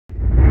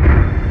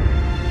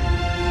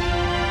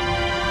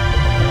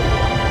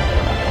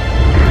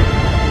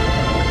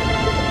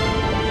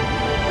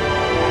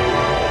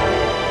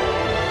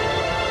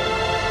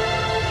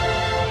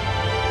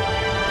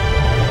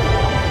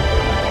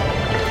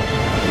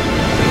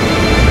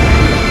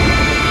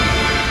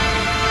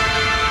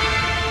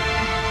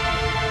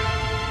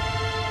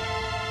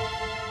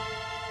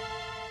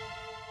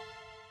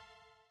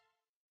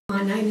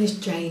name is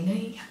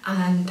Janie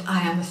and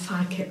I am a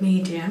psychic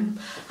medium.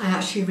 I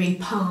actually read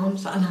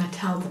palms and I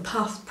tell the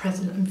past,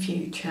 present and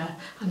future,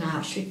 and I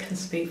actually can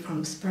speak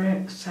from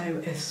spirit,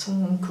 so if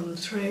someone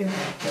comes through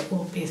it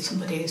will be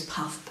somebody who's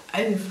passed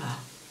over.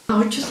 I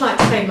would just like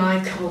to say,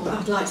 Michael,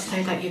 I'd like to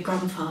say that your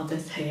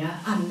grandfather's here,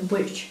 and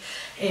which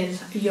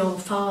is your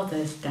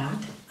father's dad,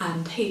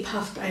 and he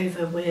passed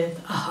over with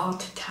a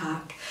heart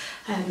attack.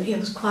 He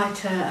was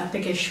quite a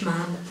biggish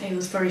man. He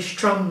was a very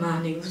strong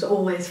man. He was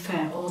always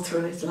fit all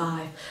through his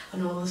life,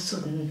 and all of a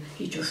sudden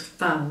he just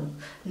fell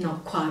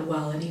not quite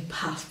well and he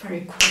passed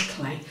very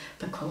quickly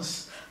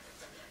because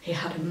he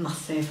had a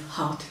massive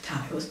heart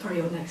attack. It was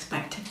very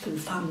unexpected for the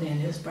family and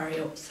he was very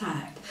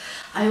upset.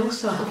 I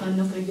also have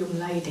another young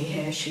lady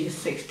here. She is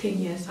 16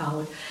 years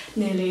old,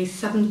 nearly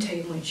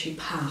 17 when she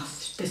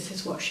passed. This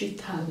is what she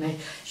told me.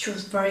 She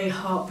was very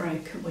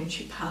heartbroken when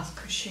she passed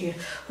because she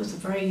was a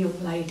very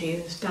young lady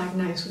who was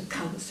diagnosed with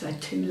cancer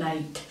too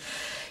late.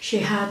 She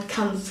had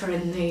cancer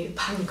in the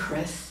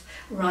pancreas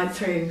right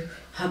through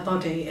her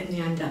body in the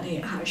end, and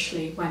it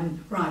actually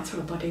went right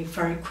through her body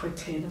very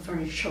quickly in a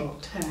very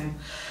short term.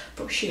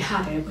 But she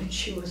had it when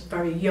she was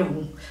very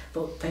young,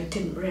 but they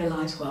didn't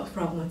realise what was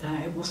wrong with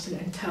her. It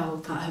wasn't until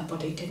that her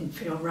body didn't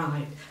feel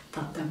right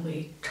that then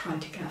we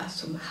tried to get her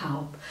some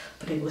help,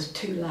 but it was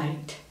too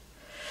late.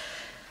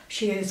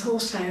 She is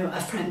also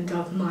a friend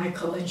of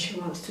Michael, and she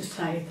wants to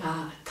say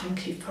that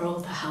thank you for all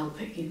the help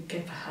that you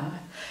give her.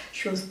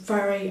 She was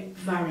very,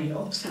 very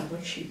upset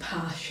when she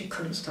passed. She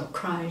couldn't stop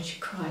crying. She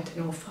cried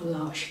an awful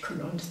lot. She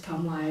couldn't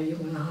understand why her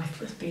young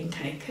life was being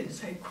taken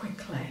so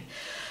quickly.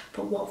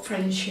 But what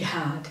friends she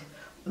had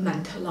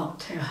meant a lot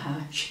to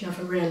her. She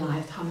never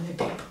realised how many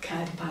people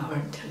cared about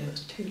her until it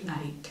was too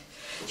late.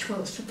 She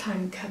wants to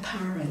thank her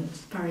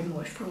parents very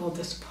much for all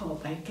the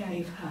support they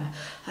gave her.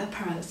 Her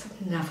parents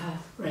have never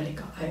really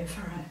got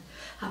over it,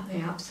 and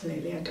they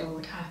absolutely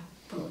adored her,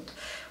 but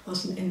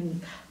wasn't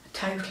in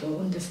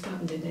total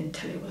understanding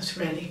until it was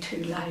really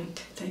too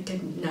late. They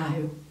didn't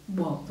know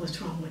what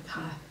was wrong with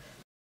her.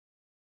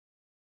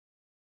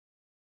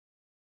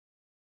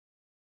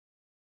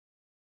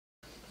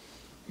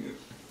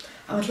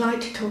 I would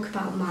like to talk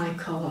about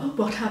Michael.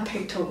 What I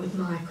picked up with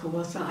Michael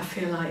was that I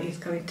feel like he's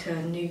going to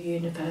a new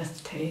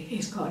university.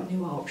 He's got a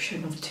new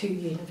option of 2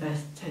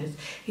 universities.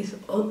 At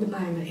the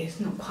moment he's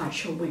not quite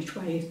sure which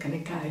way he's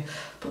going to go,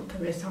 but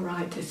there is a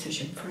right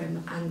decision for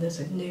him, and there's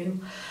a new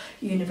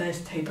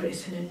university, but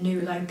it's in a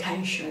new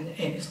location.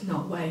 It is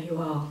not where you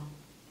are.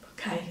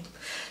 Okay,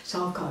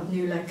 so I've got a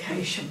new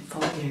location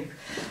for you.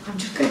 I'm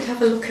just going to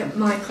have a look at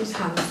Michael's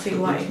hand and see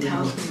what it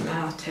tells me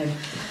about him.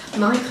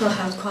 Michael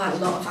has quite a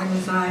lot of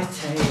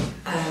anxiety.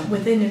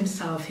 Within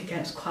himself he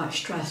gets quite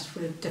stressed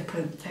with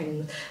different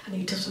things, and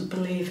he doesn't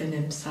believe in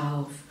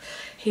himself.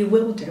 He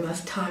will do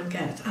as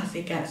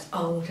he gets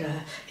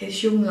older.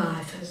 His young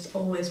life has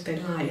always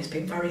been like, he's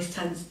been very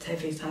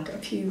sensitive. He's had a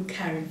few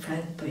caring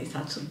friends, but he's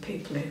had some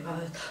people who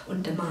have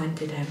undermined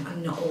him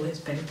and not always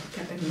been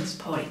giving him the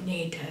support he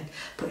needed.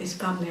 But his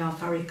family are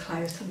very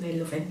close and they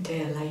love him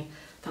dearly.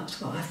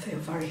 That's what I feel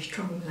very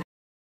strongly.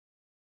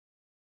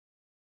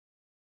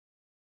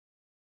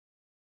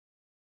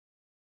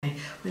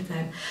 With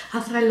them.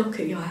 As I look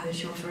at your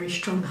hands, you're very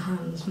strong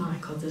hands,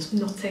 Michael. There's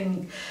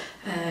nothing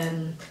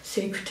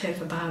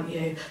secretive about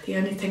you. The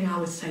only thing I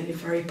would say, you're a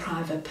very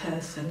private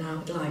person. I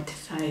would like to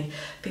say,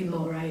 be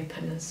more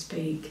open and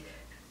speak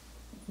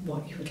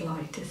what you would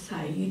like to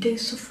say. You do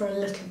suffer a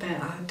little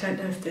bit. I don't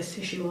know if this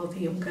is you or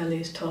the young girl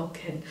who's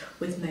talking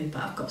with me,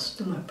 but I've got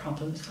stomach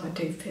problems, so I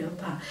do feel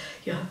that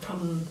you have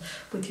problems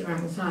with your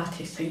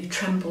anxiety, so you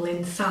tremble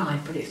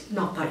inside, but it's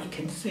not that you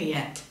can see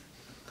it.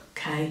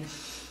 Okay.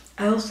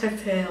 I also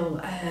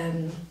feel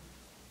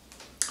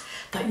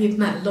that you've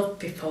met love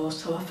before,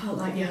 so I felt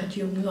like you had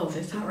young love,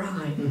 is that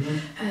right?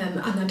 Mm-hmm.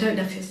 And I don't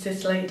know if it's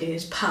this lady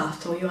who's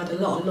passed or you had a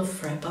lot of love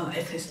for her, but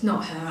if it's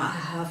not her, I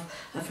have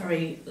a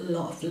very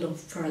lot of love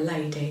for a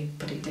lady,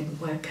 but it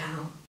didn't work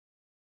out.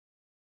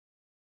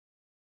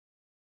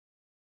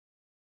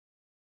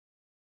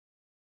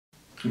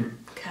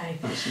 Okay.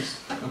 That's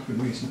just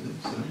happened recently,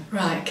 so.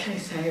 Right, okay,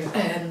 so,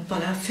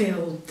 but I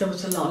feel there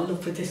was a lot of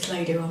love with this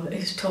lady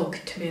who's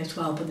talking to me as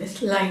well, but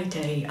this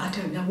lady, I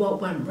don't know what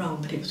went wrong,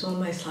 but it was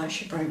almost like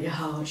she broke your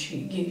heart.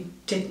 You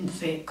didn't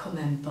see it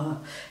coming, but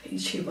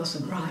she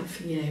wasn't right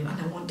for you,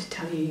 and I want to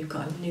tell you, you've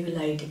got a new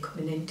lady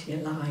coming into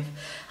your life,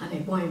 and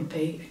it won't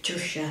be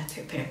just yet,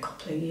 it'll be a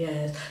couple of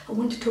years. I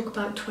want to talk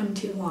about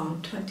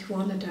 21.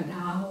 21, I don't know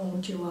how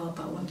old you are,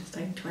 but I want to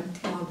say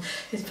 21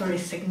 is very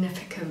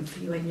significant for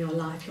you in your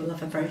life. You'll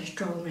have a very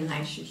strong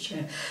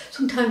relationship.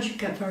 Sometimes you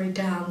get very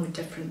down with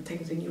different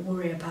things and you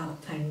worry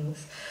about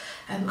things.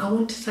 I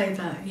want to say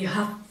that you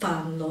have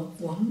found love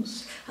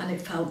once and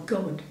it felt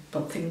good,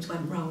 but things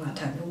went wrong. I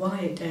don't know why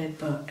it did,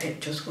 but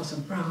it just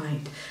wasn't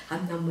right.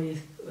 And then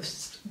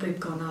we've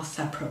gone our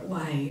separate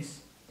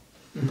ways.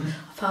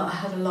 I felt I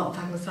had a lot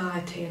of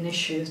anxiety and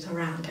issues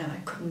around it. I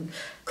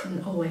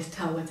couldn't always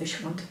tell whether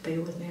she wanted to be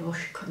with me or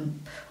she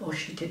couldn't, or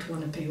she did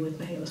want to be with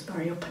me. It was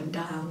very up and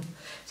down,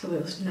 so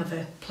it was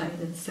never plain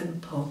and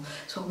simple.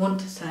 So I want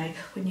to say,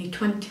 when you're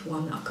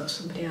 21, I've got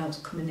somebody else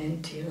coming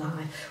into your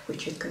life,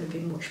 which is going to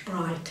be much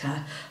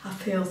brighter. I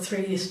feel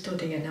through your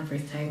study and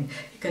everything,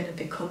 you're going to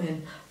be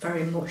becoming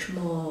very much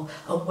more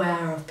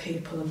aware of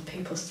people and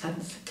people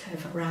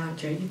sensitive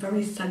around you. You're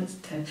very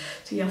sensitive,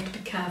 so you have to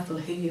be careful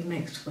who you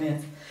mix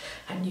with,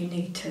 and you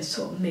need to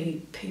sort of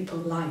meet people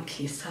like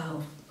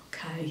yourself,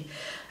 okay?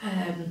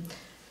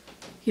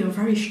 You're a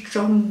very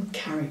strong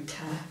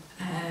character.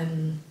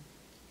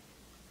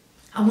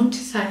 I want to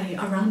say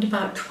around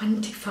about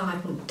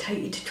 25, will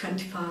take you to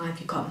 25,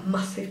 you've got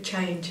massive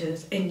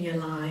changes in your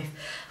life,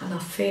 and I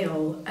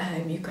feel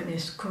you're going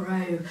to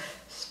grow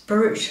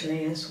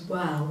spiritually as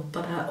well,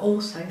 but I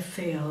also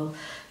feel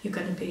you're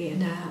going to be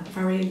in a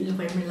very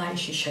loving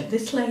relationship.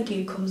 This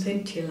lady who comes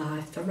into your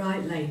life, the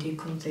right lady who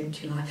comes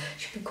into your life,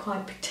 she'll be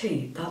quite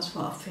petite, that's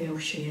what I feel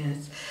she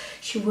is.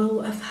 She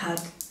will have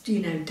had, you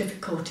know,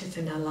 difficulties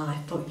in her life,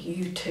 but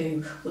you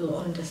two will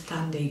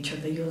understand each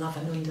other, you'll have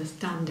an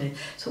understanding.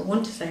 So I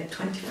want to say at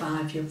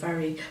 25, you're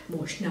very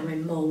much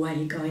knowing more where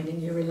you're going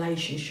in your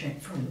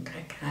relationship front,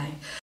 okay?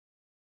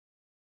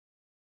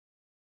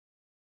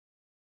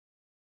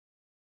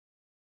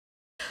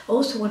 I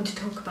also want to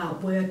talk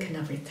about work and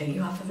everything.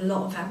 You have a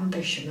lot of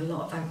ambition,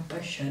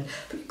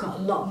 but you've got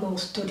a lot more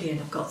studying.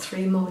 I've got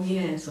 3 more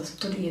years of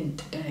studying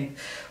to do,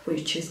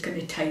 which is going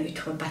to take you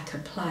to a better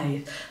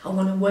place. I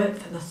want to work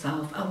for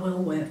myself. I will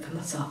work for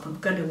myself. I'm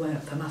going to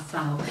work for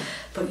myself,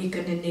 but you're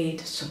going to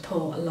need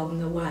support along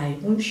the way.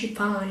 Once you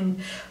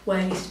find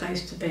where you're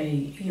supposed to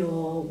be,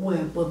 your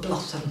work will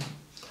blossom,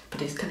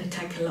 but it's going to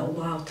take a little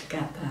while to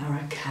get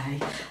there, okay?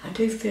 I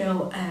do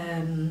feel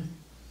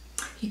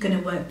you're going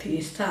to work for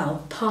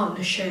yourself.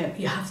 Partnership,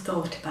 you have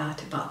thought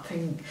about it, but I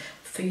think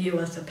for you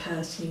as a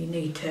person, you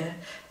need to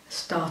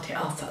start it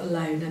off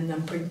alone and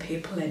then bring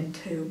people in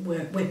to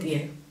work with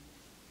you.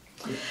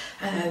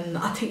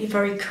 I think you're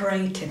very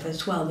creative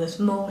as well. There's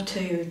more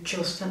to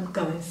just them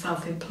going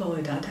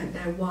self-employed. I don't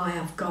know why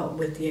I've got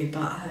with you,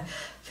 but I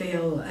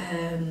feel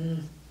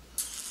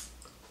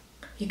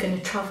you're going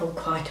to travel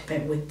quite a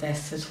bit with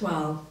this as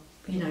well.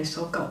 You know,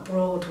 so I've got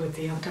abroad with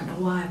you. I don't know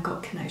why I've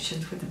got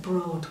connections with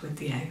abroad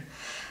with you.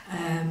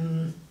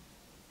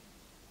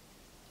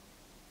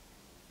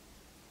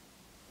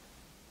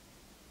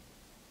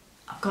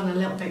 I've gone a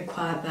little bit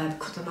quiet there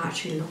because I'm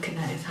actually looking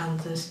at his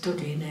hands and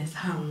studying his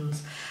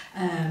hands.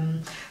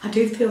 I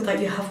do feel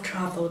that you have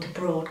travelled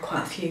abroad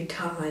quite a few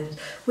times.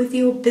 With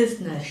your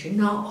business, you're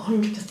not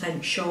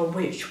 100% sure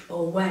which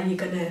or where you're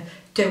going to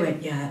do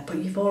it yet, but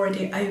you've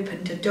already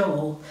opened a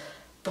door,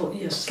 but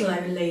you're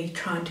slowly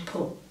trying to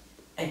put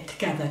it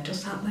together.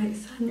 Does that make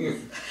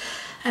sense?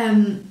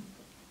 Yeah.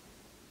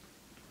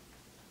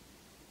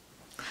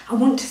 I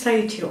want to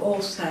say to you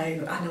also,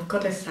 and I've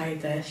got to say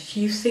this,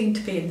 you seem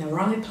to be in the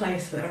right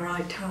place at the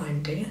right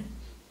time, do you?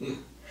 Yeah.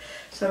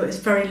 So it's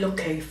very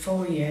lucky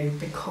for you,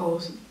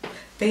 because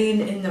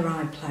being in the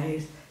right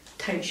place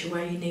takes you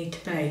where you need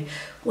to be.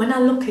 When I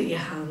look at your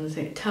hands,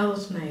 it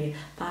tells me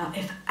that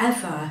if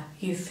ever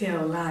you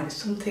feel like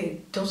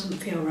something doesn't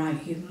feel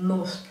right, you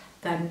must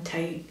then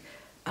take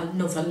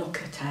another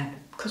look at it,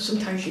 because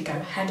sometimes you go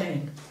head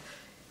in.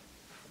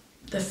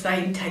 The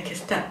same, take a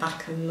step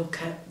back and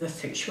look at the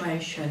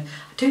situation.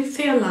 I do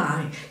feel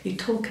like you're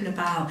talking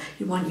about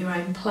you want your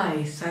own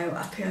place, so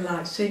I feel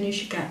like as soon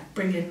as you get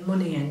bringing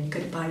money in, you're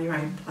going to buy your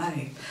own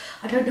place.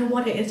 I don't know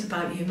what it is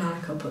about you,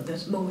 Michael, but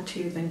there's more to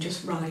you than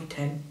just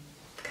writing,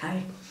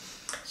 okay?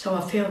 So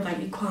I feel that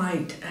you're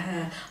quite,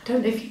 I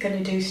don't know if you're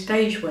going to do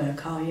stage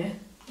work, are you?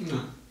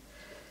 No.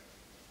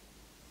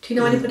 Do you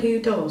know anybody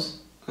who does?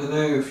 I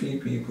know a few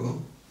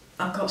people.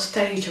 I've got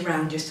stage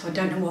around you, so I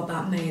don't know what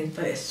that means,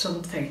 but it's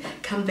something.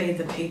 It can be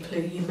the people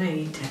who you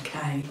meet,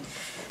 okay?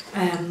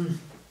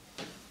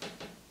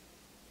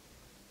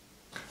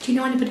 Do you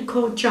know anybody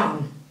called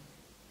John?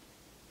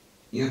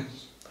 Yes.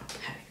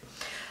 Okay.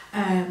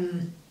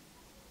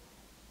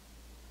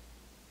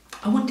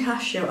 I want to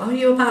ask you, are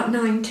you about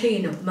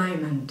 19 at the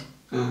moment?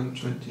 20.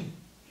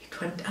 You're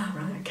 20, oh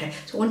right, okay.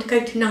 So I want to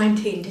go to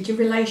 19. Did your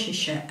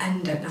relationship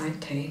end at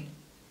 19?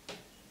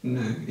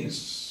 No, it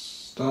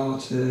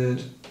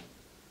started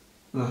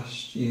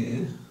last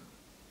year.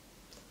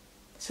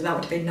 So that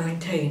would have been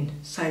 19.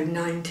 So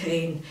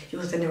 19, you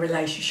was in a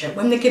relationship.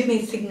 When they give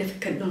me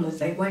significant numbers,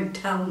 they won't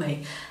tell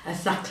me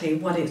exactly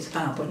what it's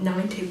about, but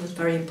 19 was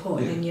very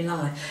important in your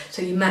life.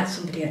 So you met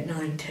somebody at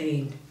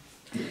 19.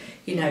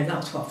 You know,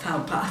 that's what I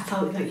felt. But I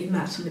felt that you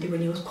met somebody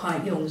when you was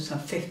quite young, so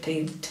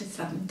 15 to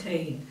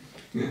 17.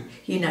 Yeah.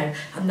 You know,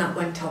 and that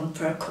went on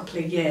for a couple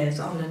of years,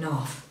 on and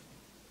off.